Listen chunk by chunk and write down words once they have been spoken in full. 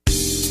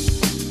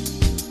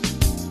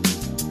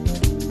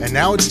And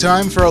now it's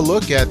time for a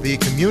look at the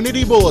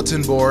Community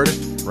Bulletin Board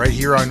right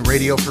here on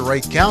Radio for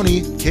Wright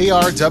County,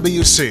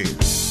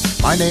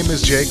 KRWC. My name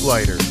is Jake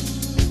Leither.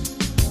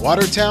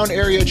 Watertown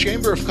Area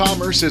Chamber of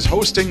Commerce is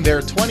hosting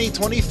their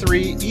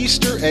 2023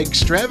 Easter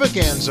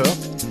Extravaganza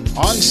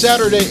on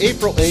Saturday,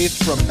 April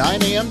 8th from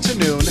 9 a.m. to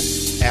noon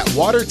at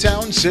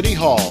Watertown City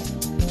Hall.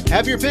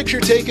 Have your picture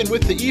taken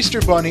with the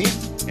Easter Bunny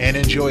and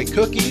enjoy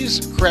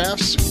cookies,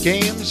 crafts,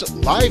 games,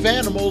 live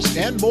animals,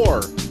 and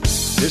more.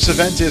 This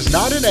event is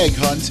not an egg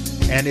hunt,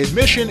 and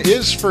admission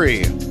is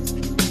free.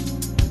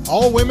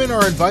 All women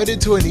are invited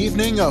to an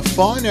evening of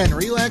fun and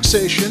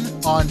relaxation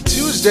on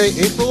Tuesday,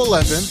 April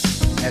 11th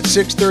at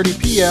 6:30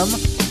 p.m.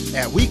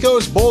 at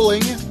Wico's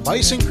Bowling,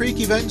 Bison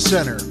Creek Event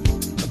Center.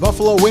 The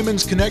Buffalo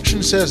Women's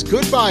Connection says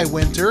goodbye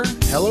winter,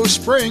 hello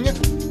spring,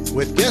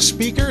 with guest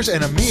speakers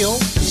and a meal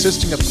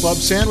consisting of club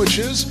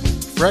sandwiches,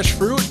 fresh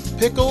fruit,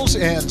 pickles,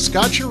 and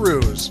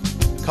scotcheroos.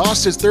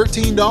 Cost is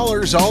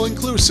 $13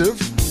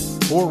 all-inclusive.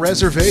 For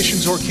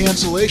reservations or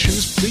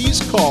cancellations, please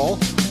call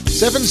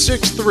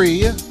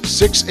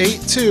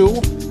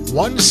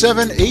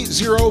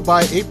 763-682-1780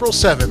 by April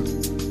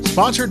 7th.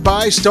 Sponsored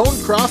by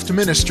Stonecroft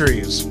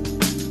Ministries.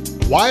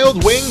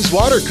 Wild Wings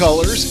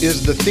Watercolors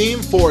is the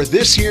theme for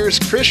this year's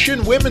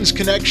Christian Women's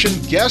Connection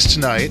Guest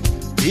Night,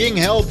 being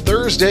held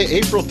Thursday,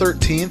 April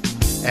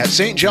 13th at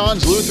St.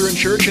 John's Lutheran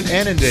Church in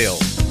Annandale.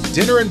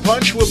 Dinner and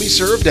punch will be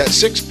served at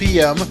 6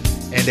 p.m.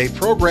 and a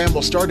program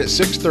will start at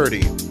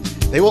 6:30.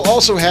 They will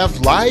also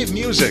have live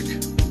music.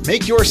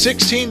 Make your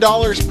 $16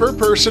 per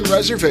person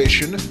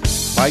reservation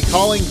by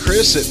calling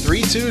Chris at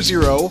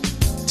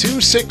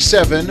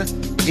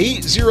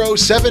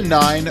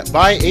 320-267-8079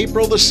 by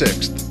April the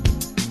 6th.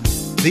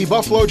 The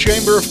Buffalo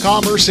Chamber of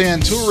Commerce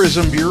and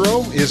Tourism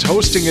Bureau is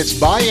hosting its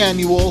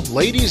biannual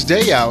Ladies'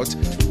 Day Out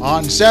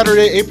on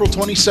Saturday, April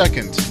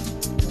 22nd.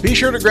 Be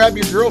sure to grab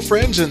your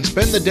girlfriends and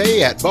spend the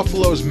day at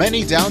Buffalo's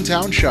many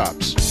downtown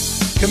shops.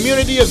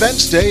 Community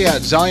Events Day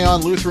at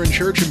Zion Lutheran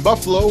Church in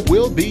Buffalo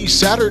will be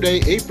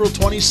Saturday, April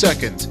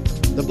 22nd.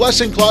 The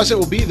Blessing Closet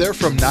will be there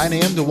from 9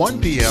 a.m. to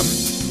 1 p.m.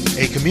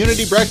 A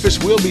community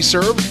breakfast will be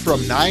served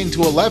from 9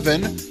 to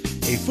 11.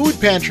 A food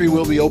pantry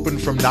will be open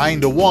from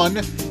 9 to 1.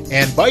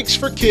 And bikes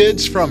for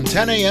kids from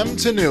 10 a.m.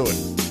 to noon.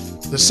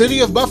 The City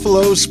of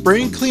Buffalo's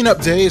Spring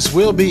Cleanup Days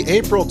will be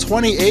April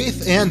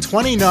 28th and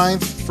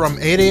 29th from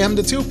 8 a.m.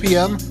 to 2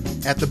 p.m.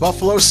 at the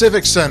Buffalo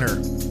Civic Center.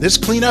 This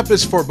cleanup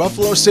is for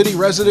Buffalo City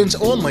residents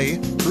only.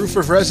 Proof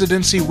of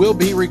residency will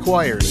be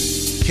required.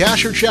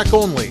 Cash or check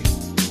only.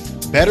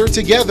 Better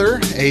Together,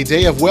 a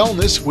day of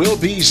wellness, will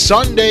be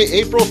Sunday,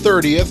 April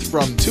 30th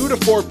from 2 to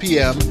 4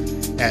 p.m.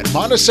 at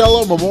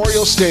Monticello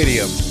Memorial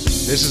Stadium.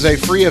 This is a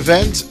free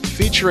event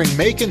featuring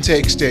make and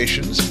take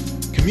stations,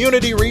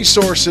 community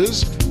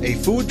resources, a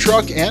food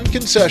truck and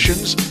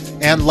concessions,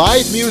 and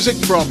live music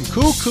from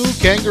Cuckoo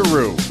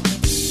Kangaroo.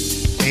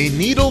 A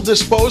needle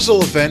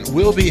disposal event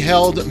will be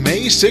held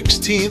May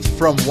 16th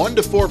from 1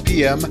 to 4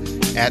 p.m.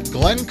 at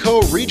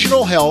Glencoe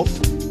Regional Health,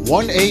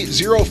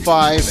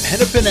 1805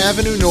 Hennepin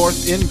Avenue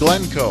North in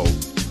Glencoe.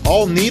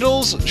 All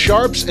needles,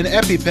 sharps, and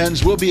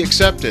EpiPens will be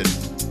accepted.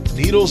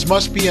 Needles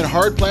must be in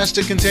hard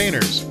plastic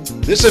containers.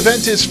 This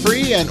event is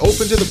free and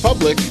open to the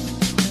public.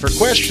 For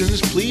questions,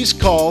 please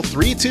call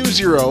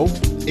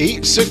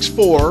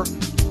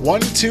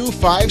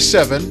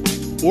 320-864-1257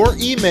 or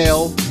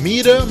email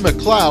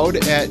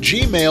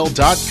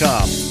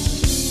metamcleod@gmail.com.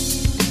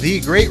 The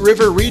Great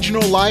River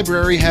Regional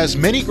Library has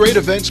many great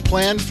events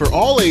planned for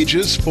all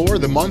ages for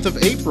the month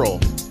of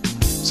April.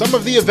 Some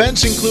of the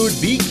events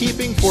include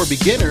beekeeping for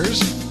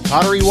beginners,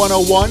 pottery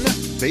 101,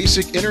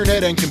 basic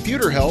internet and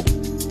computer help,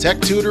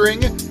 tech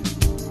tutoring,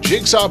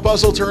 jigsaw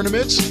puzzle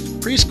tournaments,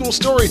 preschool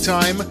story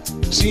time,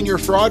 senior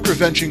fraud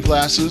prevention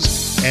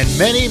classes, and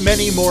many,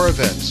 many more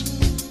events.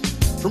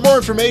 For more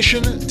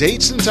information,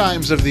 dates and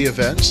times of the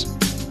events,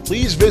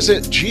 please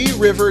visit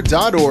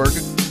griver.org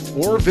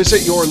or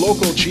visit your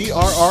local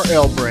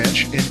GRRL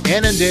branch in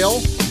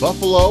Annandale,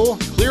 Buffalo,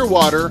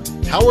 Clearwater,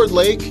 Howard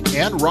Lake,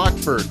 and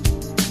Rockford.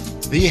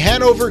 The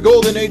Hanover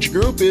Golden Age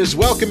Group is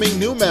welcoming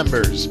new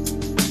members.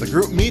 The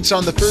group meets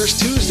on the first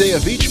Tuesday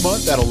of each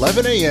month at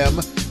 11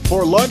 a.m.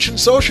 for lunch and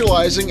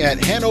socializing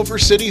at Hanover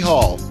City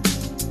Hall.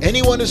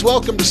 Anyone is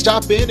welcome to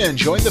stop in and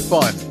join the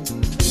fun.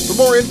 For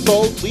more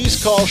info, please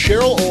call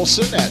Cheryl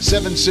Olson at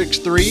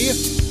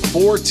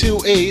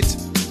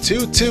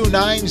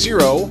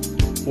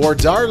 763-428-2290 or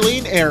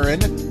Darlene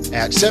Aaron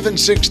at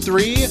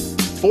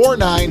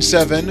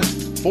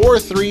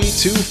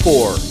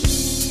 763-497-4324.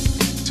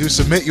 To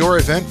submit your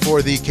event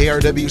for the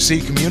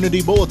KRWC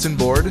Community Bulletin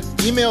Board,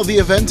 email the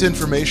event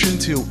information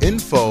to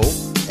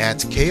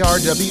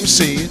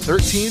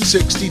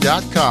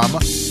info@krwc1360.com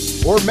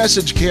or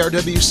message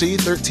KRWC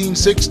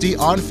 1360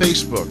 on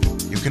Facebook.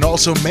 You can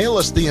also mail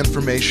us the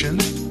information,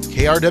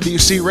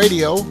 KRWC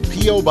Radio,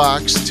 P.O.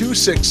 Box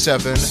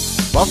 267,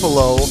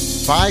 Buffalo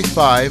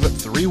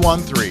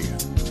 55313.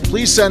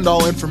 Please send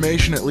all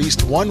information at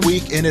least 1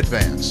 week in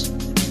advance.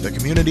 The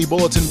Community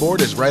Bulletin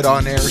Board is read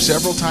on air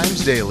several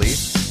times daily,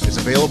 is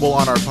available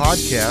on our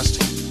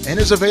podcast, and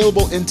is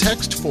available in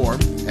text form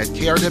at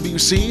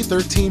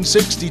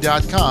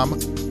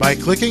krwc1360.com by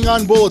clicking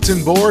on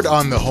Bulletin Board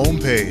on the home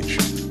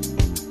page.